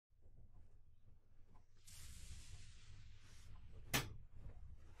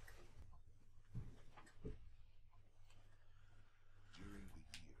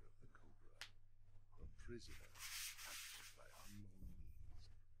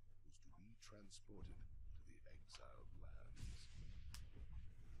transported to the exiled lands.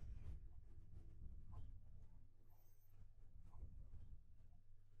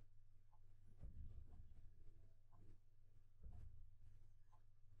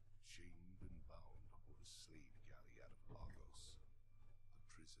 Chained and bound aboard a slave galley out of Argos, the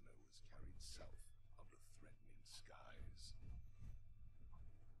prisoner was carried south under threatening skies.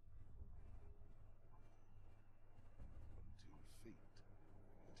 Until fate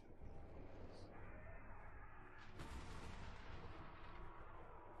intervenes.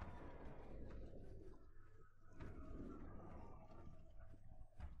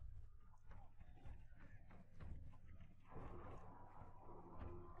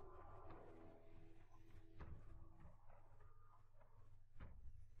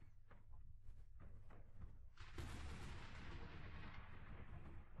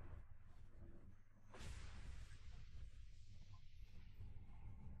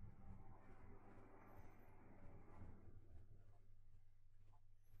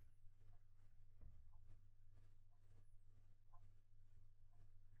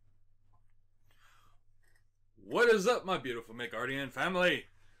 What is up, my beautiful Midgardian family?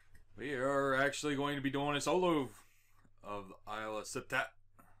 We are actually going to be doing a solo of the Isle of Siptah.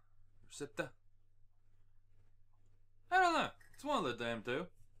 Siptah? I don't know. It's one of the damn two.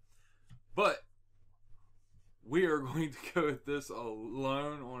 But we are going to go with this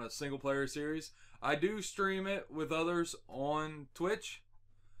alone on a single player series. I do stream it with others on Twitch.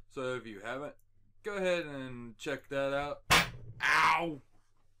 So if you haven't, go ahead and check that out. Ow!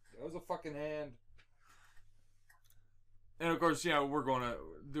 That was a fucking hand. And of course, you know, we're going to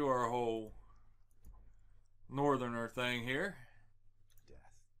do our whole northerner thing here. Death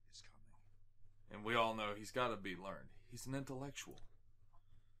is coming. And we all know he's got to be learned. He's an intellectual.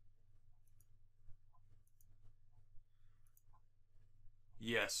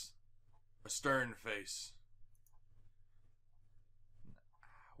 Yes. A stern face.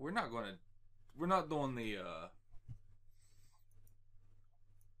 We're not doing the, we're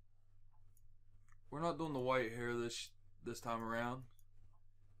not doing the white hair this time around.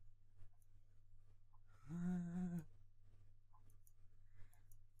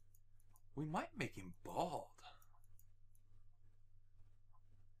 We might make him bald.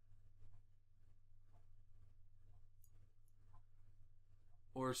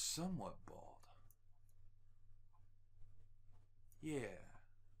 Or somewhat bald. Yeah.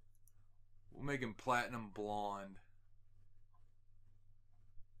 We'll make him platinum blonde.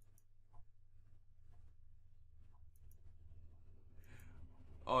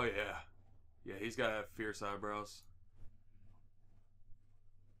 Oh yeah. Yeah, he's gotta have fierce eyebrows.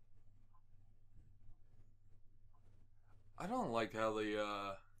 I don't like how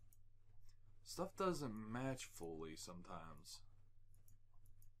the stuff doesn't match fully sometimes.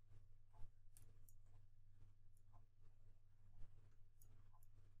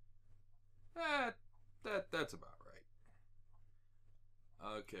 That's about right.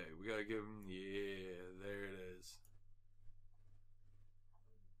 Okay, we gotta give him, yeah, there it is.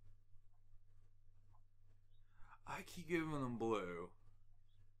 I keep giving them blue.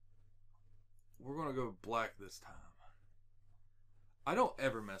 We're gonna go black this time. I don't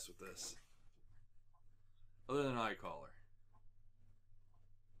ever mess with this. Other than eye collar.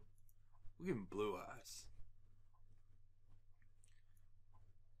 We'll give him blue eyes.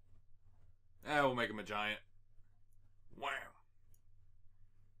 We'll make him a giant. Wham!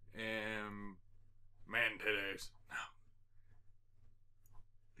 And man titties.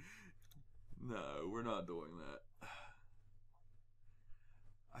 No, we're not doing that.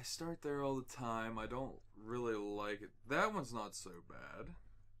 I start there all the time. I don't really like it. That one's not so bad.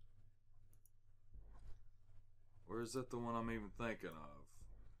 Or is that the one I'm even thinking of?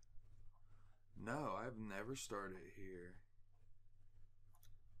 No, I've never started here.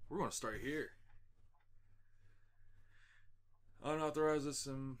 We're going to start here. Unauthorized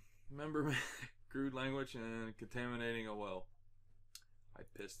dismemberment, crude language, and contaminating a well. I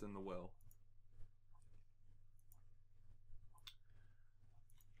pissed in the well.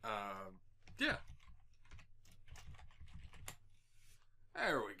 Yeah.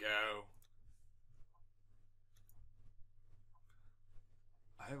 There we go.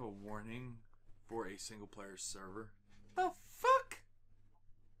 I have a warning for a single player server. The fuck?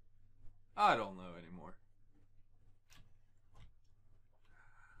 I don't know anymore.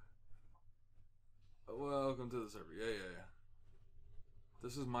 Welcome to the server. Yeah.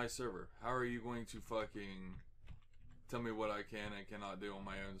 This is my server. How are you going to fucking tell me what I can and cannot do on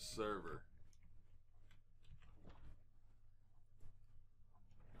my own server?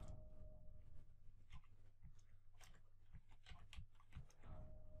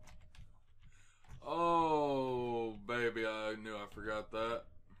 I knew I forgot that.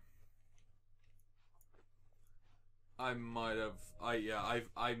 I might have.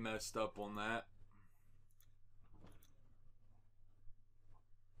 I messed up on that.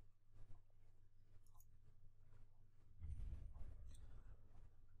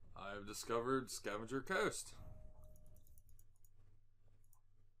 I have discovered Scavenger Coast.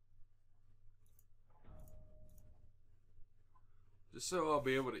 Just so I'll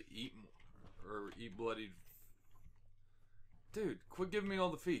be able to eat more, or eat bloodied. Dude, quit giving me all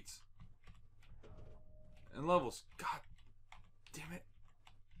the feats and levels. God damn it.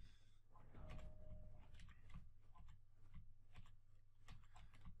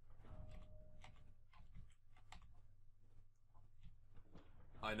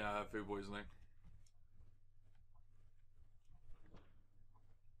 I now have food poisoning.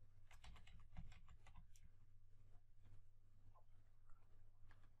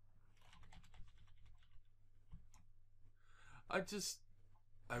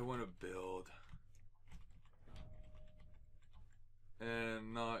 I want to build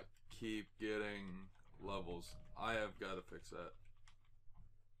and not keep getting levels. I have got to fix that.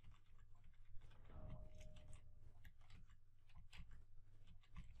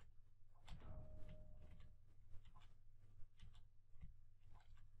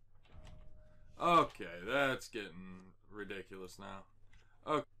 Okay, that's getting ridiculous now.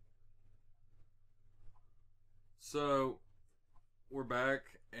 Okay. So, we're back,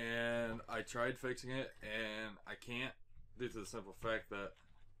 and I tried fixing it, and I can't, due to the simple fact that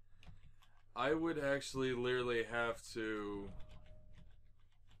I would actually literally have to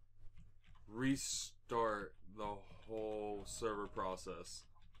restart the whole server process.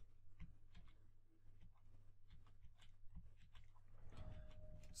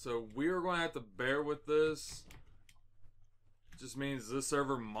 So we're going to have to bear with this. Just means this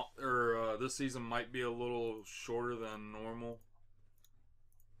server this season might be a little shorter than normal.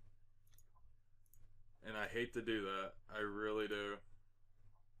 And I hate to do that. I really do.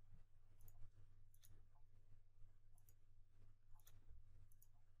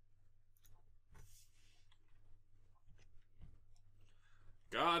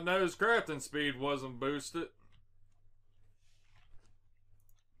 God knows crafting speed wasn't boosted.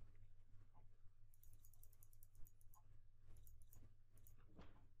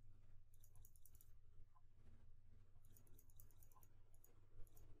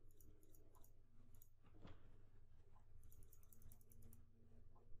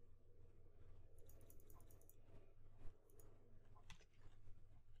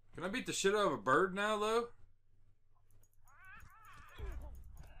 Can I beat the shit out of a bird now, though?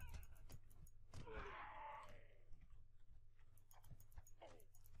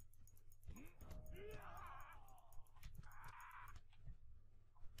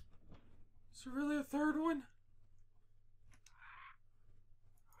 Is there really a third one?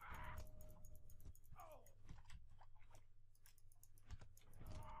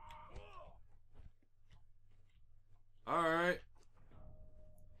 Alright.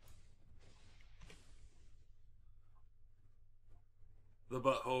 The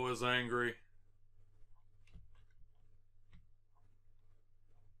butthole is angry.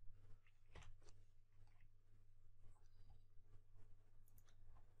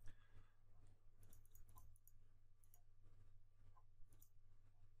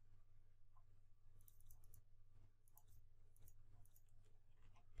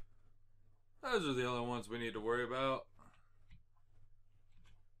 Those are the only ones we need to worry about.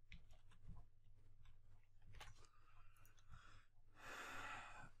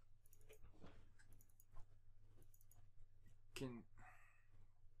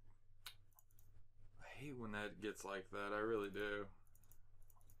 I hate when that gets like that. I really do.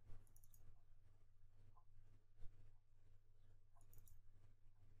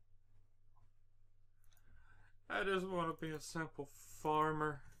 I just want to be a simple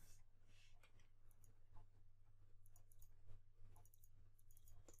farmer.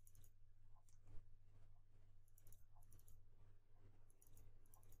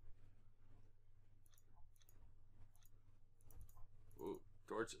 Ooh,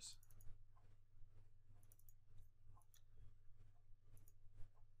 torches.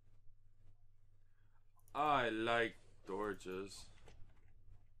 I like torches.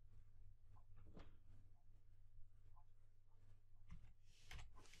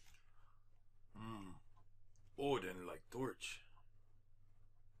 Odin like torch.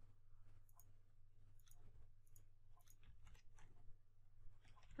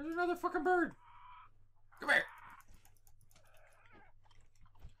 There's another fucking bird. Come here.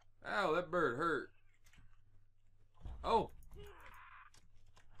 Ow, that bird hurt. Oh.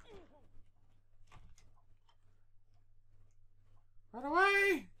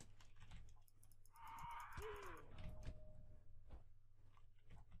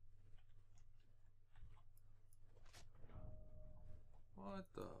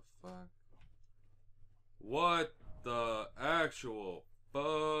 What the fuck? What the actual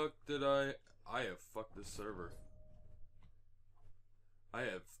fuck did I have fucked this server. I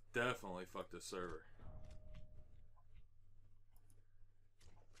have definitely fucked this server.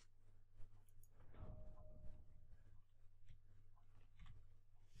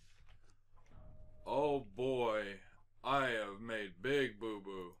 Oh boy, I have made big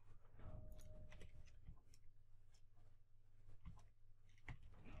boo-boo.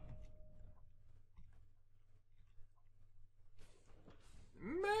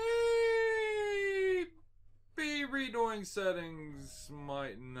 Maybe redoing settings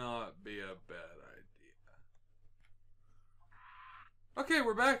might not be a bad idea. Okay,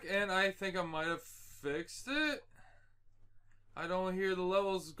 we're back, and I think I might have fixed it. I don't hear the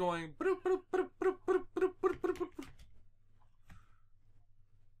levels going.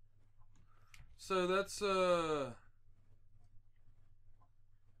 So that's the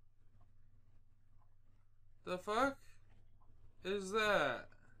fuck is that?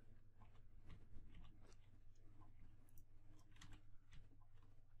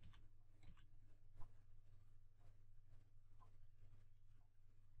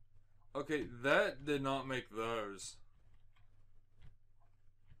 Okay, that did not make those.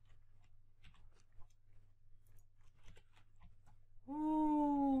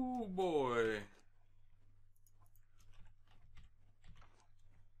 Ooh, boy.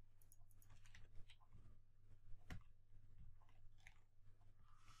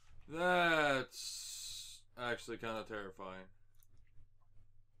 That's actually kind of terrifying.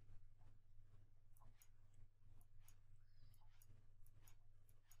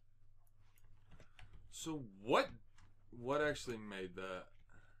 So what actually made that?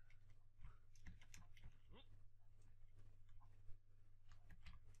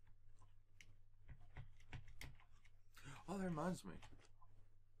 Oh, that reminds me.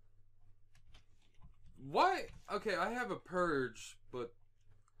 Why? Okay, I have a purge, but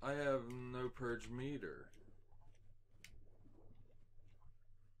I have no purge meter.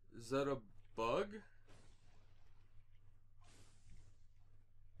 Is that a bug?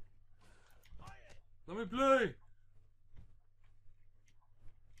 Let me play!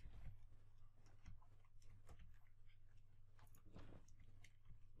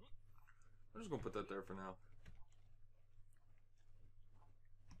 I'm just gonna put that there for now.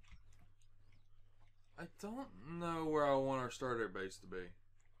 I don't know where I want our starter base to be.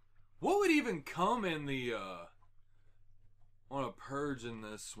 What would even come in the, on a purge in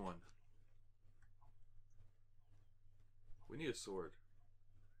this one? We need a sword.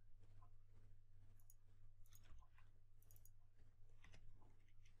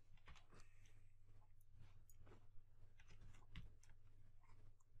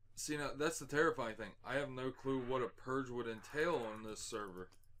 See, now, that's the terrifying thing. I have no clue what a purge would entail on this server.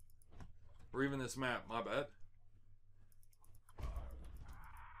 Or even this map. My bad.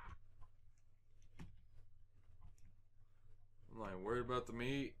 I'm like worried about the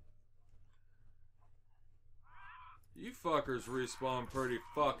meat. You fuckers respawn pretty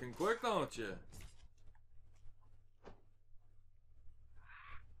fucking quick, don't you?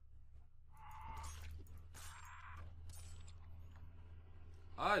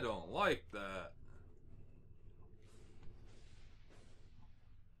 I don't like that.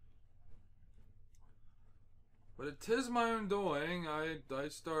 But it is my own doing. I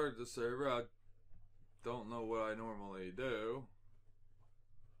started the server. I don't know what I normally do.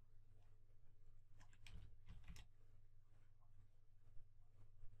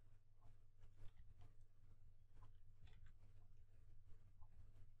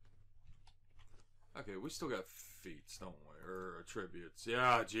 Okay, we still got feats, don't we? Or attributes.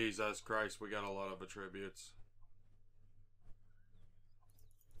 Yeah, Jesus Christ, we got a lot of attributes.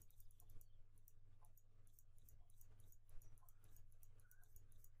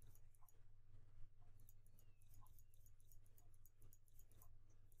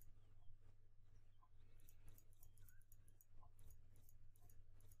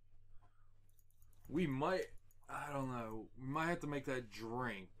 We might, I don't know, we might have to make that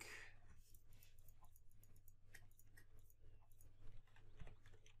drink.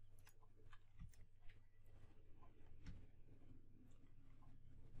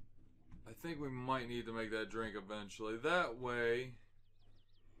 I think we might need to make that drink eventually. That way,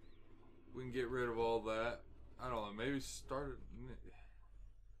 we can get rid of all that. I don't know, maybe start it.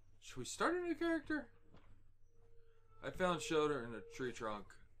 Should we start a new character? I found shelter in a tree trunk.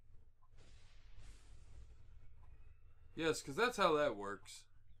 Yes, because that's how that works.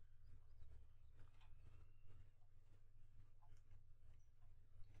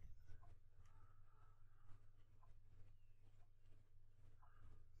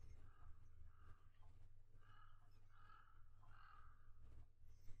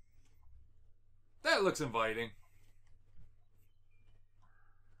 That looks inviting.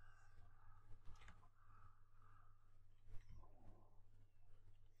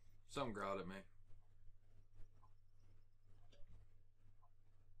 Something growled at me.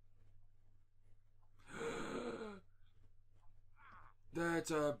 That's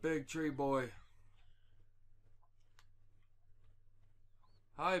a big tree boy.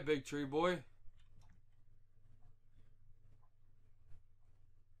 Hi, big tree boy.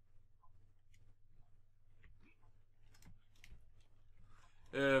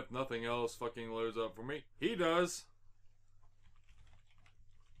 If nothing else fucking loads up for me, he does.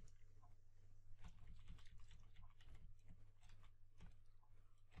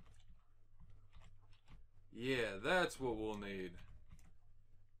 Yeah, that's what we'll need.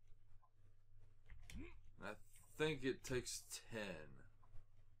 I think it takes 10.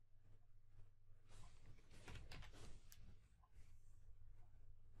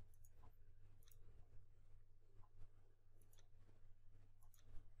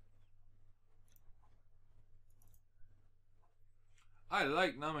 I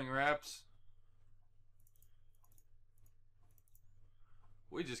like numbing wraps.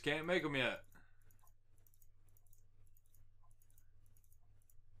 We just can't make them yet.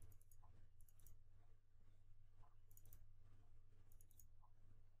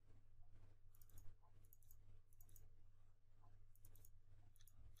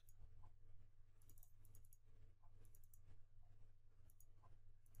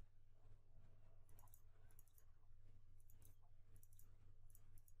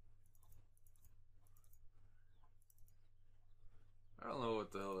 I don't know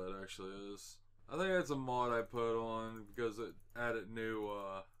what the hell that actually is. I think that's a mod I put on because it added new,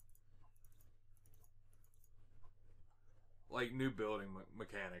 like new building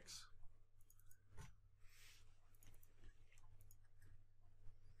mechanics.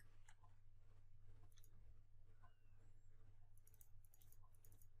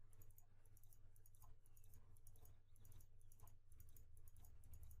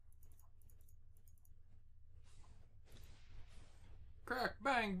 Crack,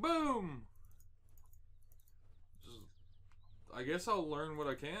 bang, boom! Just, I guess I'll learn what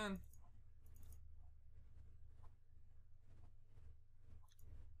I can.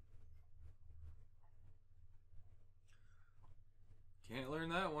 Can't learn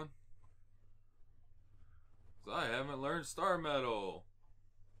that one. 'Cause I haven't learned star metal.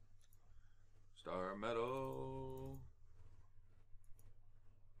 Star metal.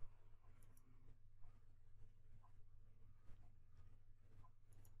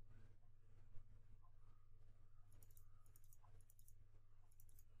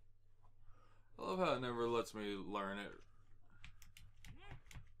 I love how it never lets me learn it.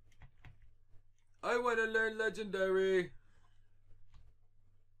 I want to learn legendary.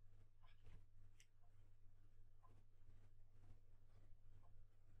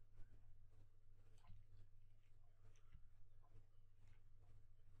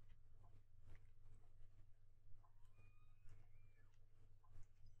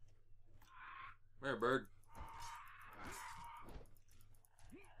 Come here, bird.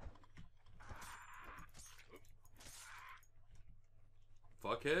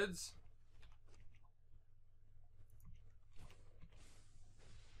 Fuckheads?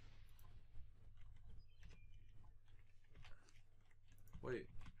 Wait.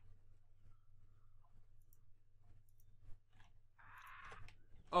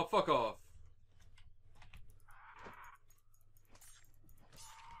 Oh, fuck off.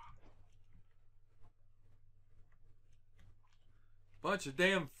 Bunch of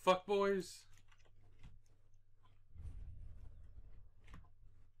damn fuckboys.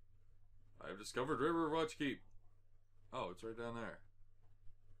 I've discovered River Watch Keep. Oh, it's right down there.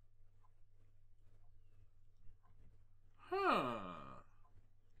 Huh.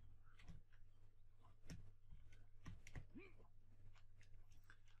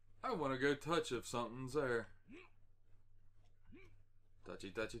 I want to go touch if something's there.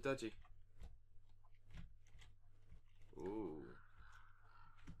 Touchy, touchy, touchy. Ooh.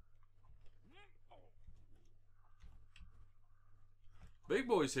 Big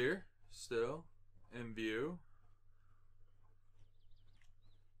boy's here. Still. In view.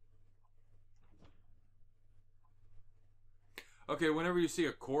 Okay, whenever you see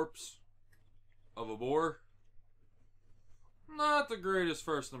a corpse of a boar, not the greatest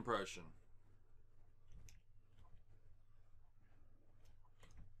first impression.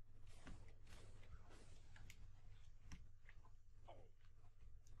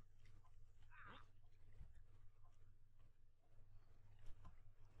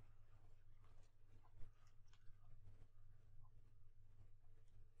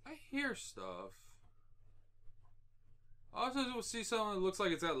 I hear stuff. I also see something that looks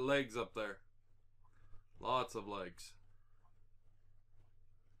like it's got legs up there. Lots of legs.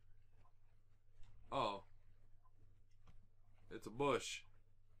 Oh. It's a bush.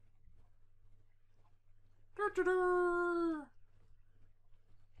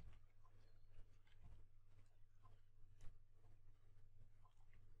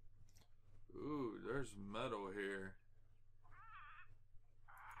 Ooh, there's metal here.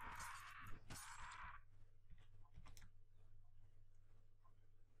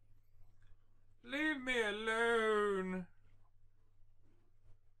 Leave me alone.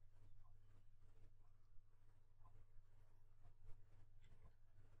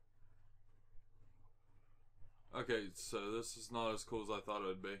 Okay, so this is not as cool as I thought it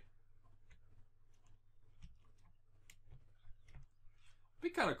would be. Be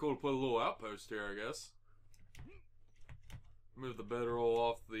kind of cool to put a little outpost here, I guess. Move the bedroll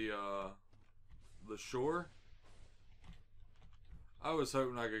off the shore. I was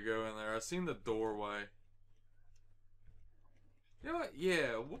hoping I could go in there. I seen the doorway. You know what?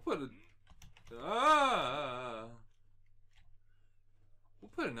 Yeah, we'll put a... We'll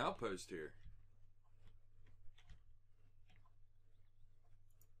put an outpost here.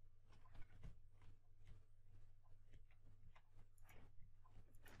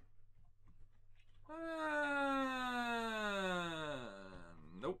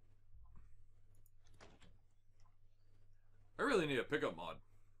 Nope. I really need a pickup mod.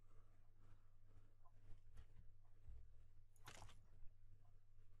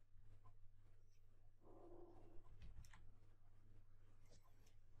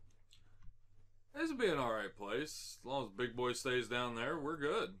 This would be an alright place. As long as Big Boy stays down there, we're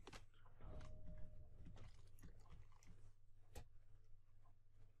good.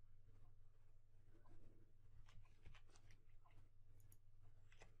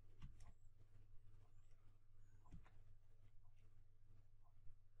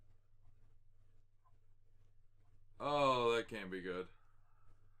 Oh, that can't be good.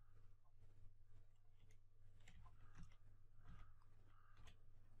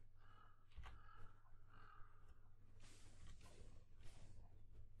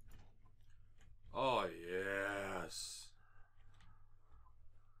 Oh, yes.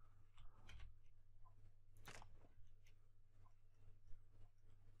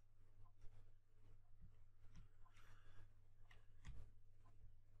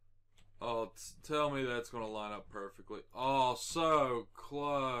 Oh, tell me that's going to line up perfectly. Oh, so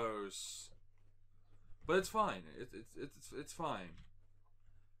close. But it's fine. It's fine.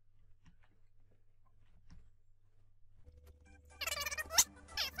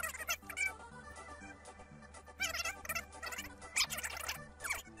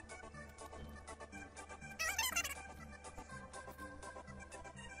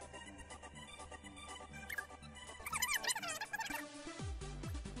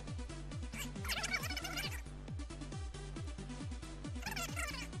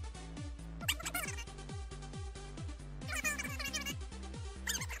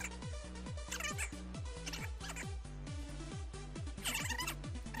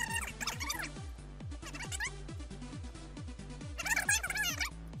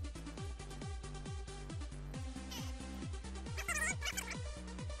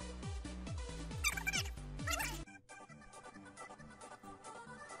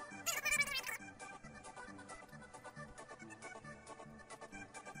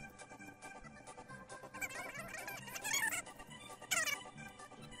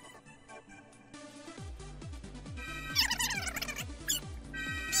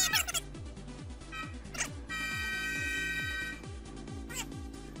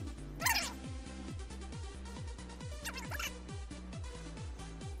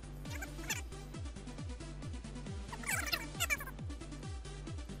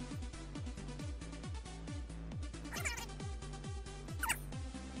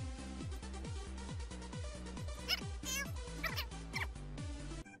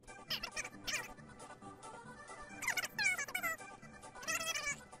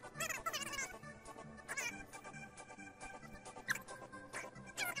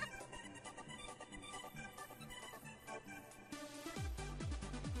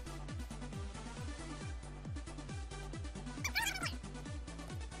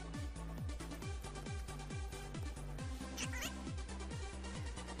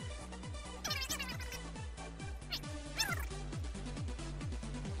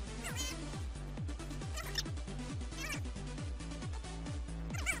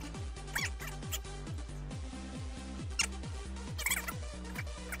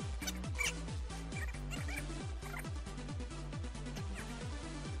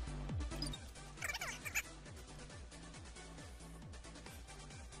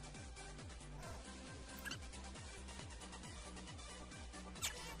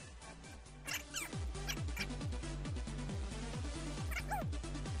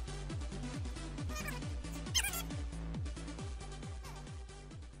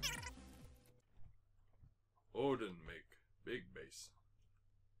 Odin make big base.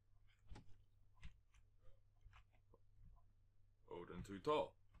 Odin too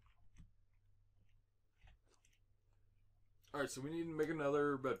tall. Alright, so we need to make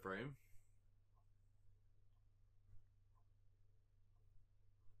another bed frame.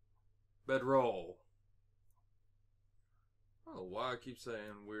 Bedroll. I don't know why I keep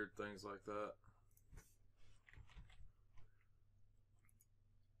saying weird things like that.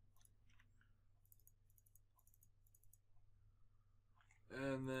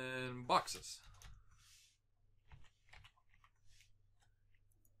 And then boxes.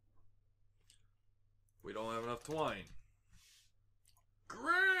 We don't have enough twine.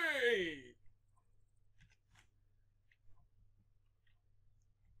 Great!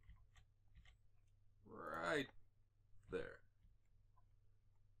 Right there.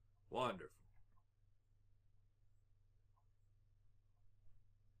 Wonderful.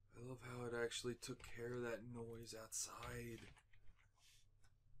 I love how it actually took care of that noise outside.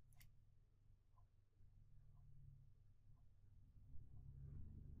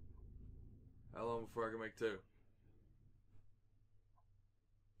 How long before I can make two?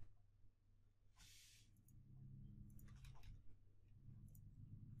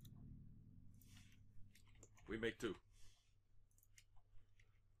 We make two.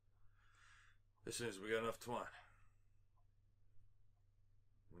 As soon as we got enough twine.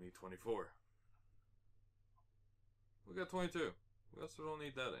 We need 24. We got 22. We also don't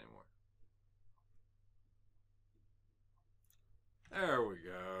need that anymore. There we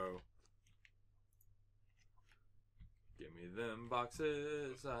go. Give me them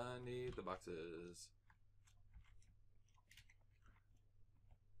boxes. I need the boxes.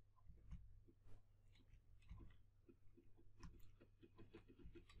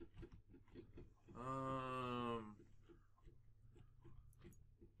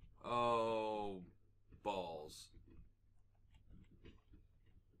 Oh, balls.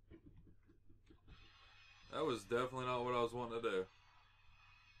 That was definitely not what I was wanting to do.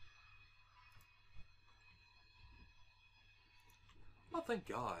 Oh, thank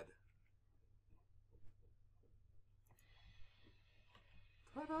God.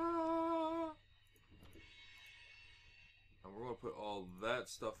 Ta-da! And we're going to put all that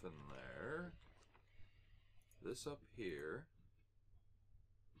stuff in there. This up here.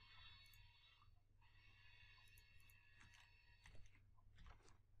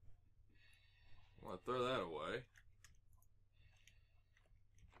 I'm going to throw that away.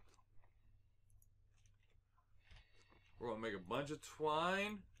 We're going to make a bunch of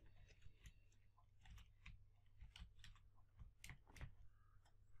twine.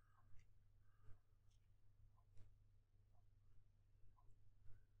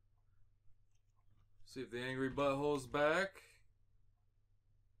 See if the angry butthole's back.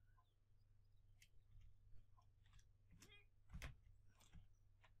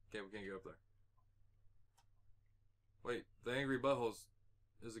 Okay, we can't get up there. Wait, the angry butthole's...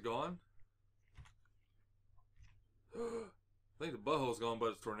 Is it gone? I think the butthole's gone, but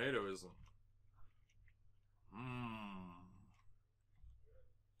its tornado isn't.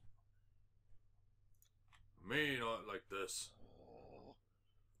 Me not like this.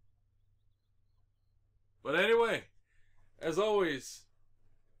 But anyway, as always,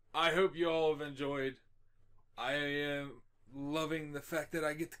 I hope you all have enjoyed. I am loving the fact that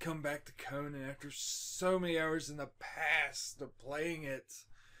I get to come back to Conan after so many hours in the past of playing it.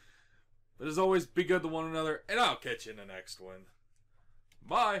 But as always, be good to one another, and I'll catch you in the next one.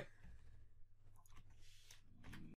 Bye!